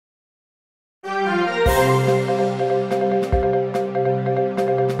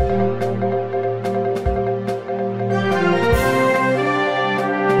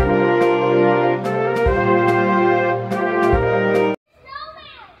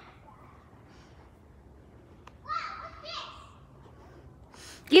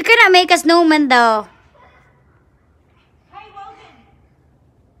You cannot make a snowman though. Hey Logan.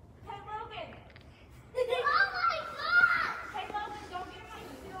 Hey Logan. Oh my god! Hey Logan, don't get my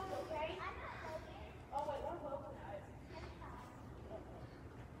shield, okay? Oh wait, what Logan is?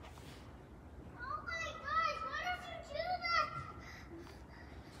 Oh my gosh, why did you do that?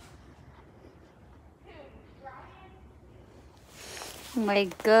 Dude, Ryan. Oh my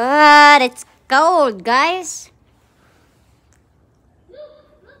god, it's cold, guys.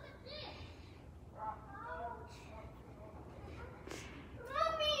 Look at this.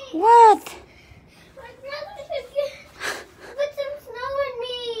 Mommy! What? My brother put some snow on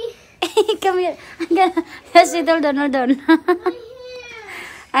me. Come here. I'm gonna yes, hold on, hold on. My hair.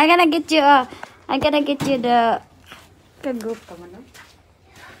 I'm gonna get you the group. Come on.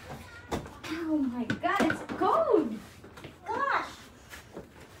 Oh my god, it's cold. Gosh.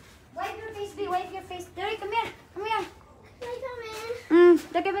 Wipe your face, B. Wipe your face. Derry, come here. Come here. Can I come in?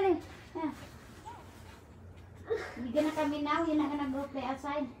 Look at me. Yeah. You gonna come in now? You're not gonna go play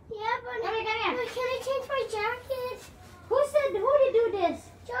outside? Yeah, but Come here. but can I change my jacket? Who did do this?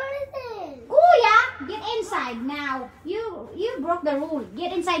 Jonathan. Oh yeah, get inside now. You broke the rule.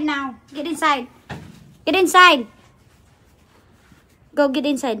 Get inside now. Get inside. Get inside. Go get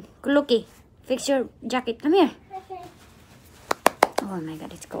inside. Go looky. Fix your jacket. Come here. Okay. Oh my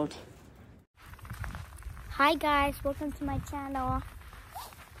god, it's cold. Hi guys, welcome to my channel.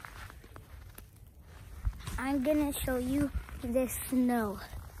 I'm gonna show you the snow.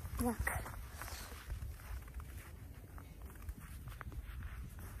 Look.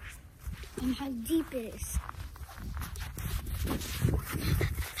 And how deep it is.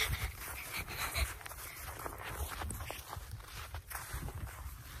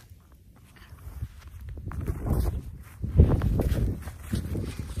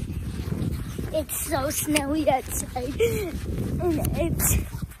 It's so snowy outside, and it's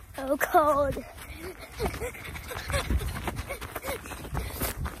so cold.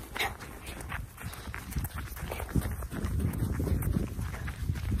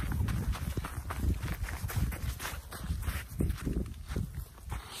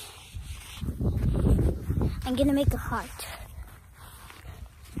 I'm gonna make a heart.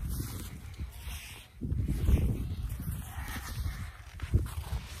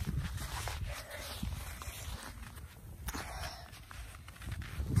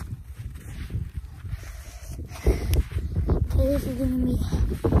 This is gonna be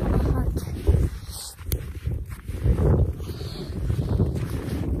a heart.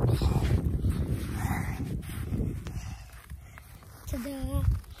 Ta-da!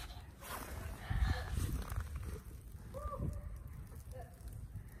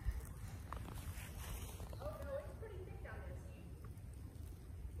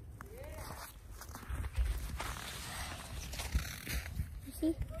 You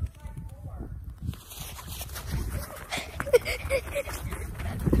see?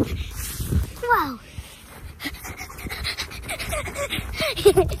 Wow.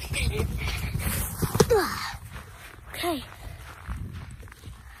 Okay.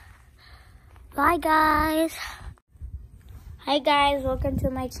 Bye guys. Hi guys, welcome to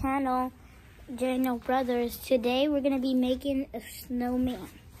my channel, Daniel Brothers. Today we're gonna be making a snowman.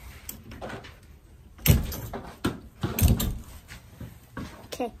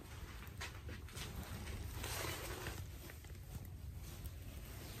 Okay.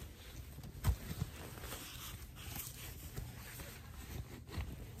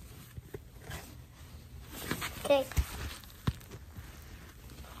 Okay.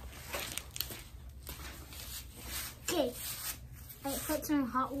 Okay. I put some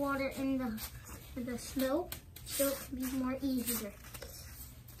hot water in the snow so it can be more easier.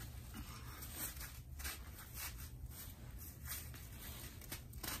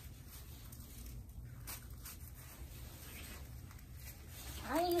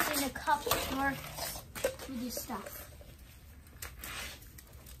 I'm using a cup for this stuff.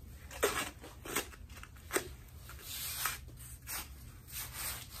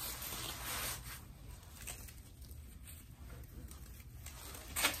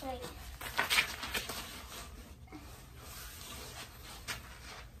 Right.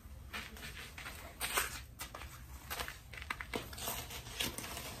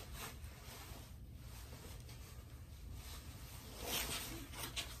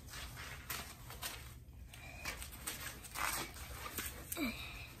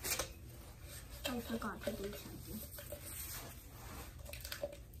 I forgot to do something.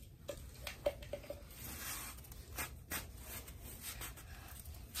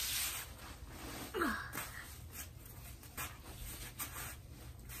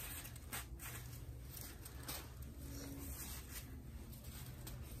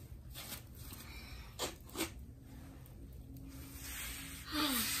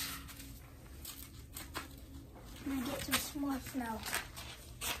 more snow.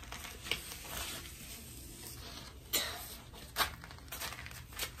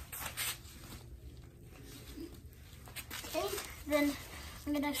 Okay, then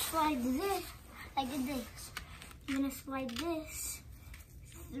I'm gonna slide this. I did this. I'm gonna slide this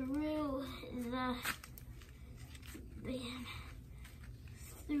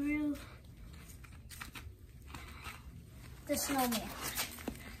through the snowman.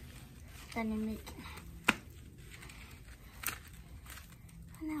 Then I'm making.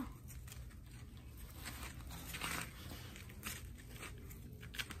 Oh no.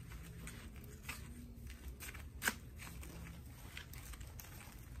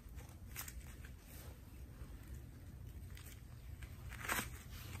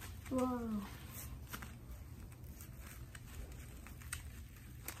 Whoa.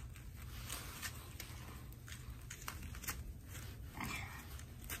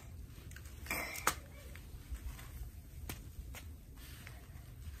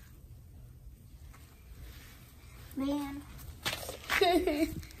 Man.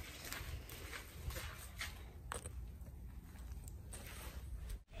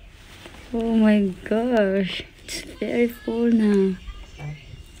 Oh my gosh, it's very full now.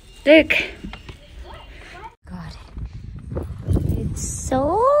 Look. God. It's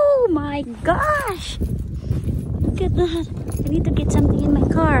so, oh my gosh. Look at that. I need to get something in my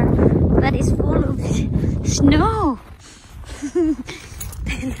car that is full of snow. Look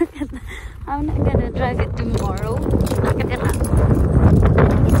at that. I'm not gonna drive it tomorrow. Look at that.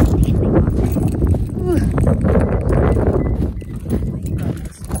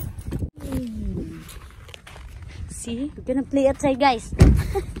 See, we're gonna play outside, guys.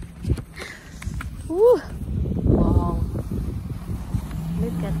 Woo. Wow.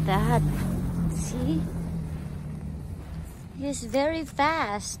 Look at that. See? It's very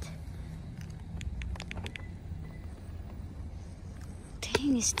fast.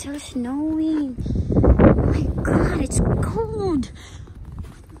 Dang, it's still snowing. Oh my god, it's cold.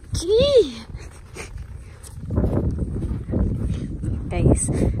 Gee. Guys,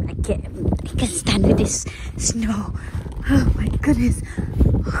 I can't stand with this snow. Oh my goodness.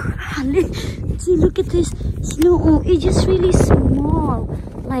 See, look at this snow. Oh, it's just really small.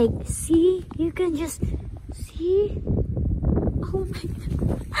 Like, see, you can just see. Oh my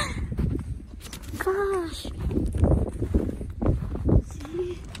gosh.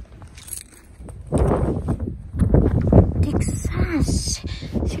 See, Texas.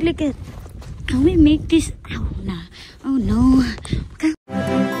 See, look at. Can we make this? Oh no! Oh no!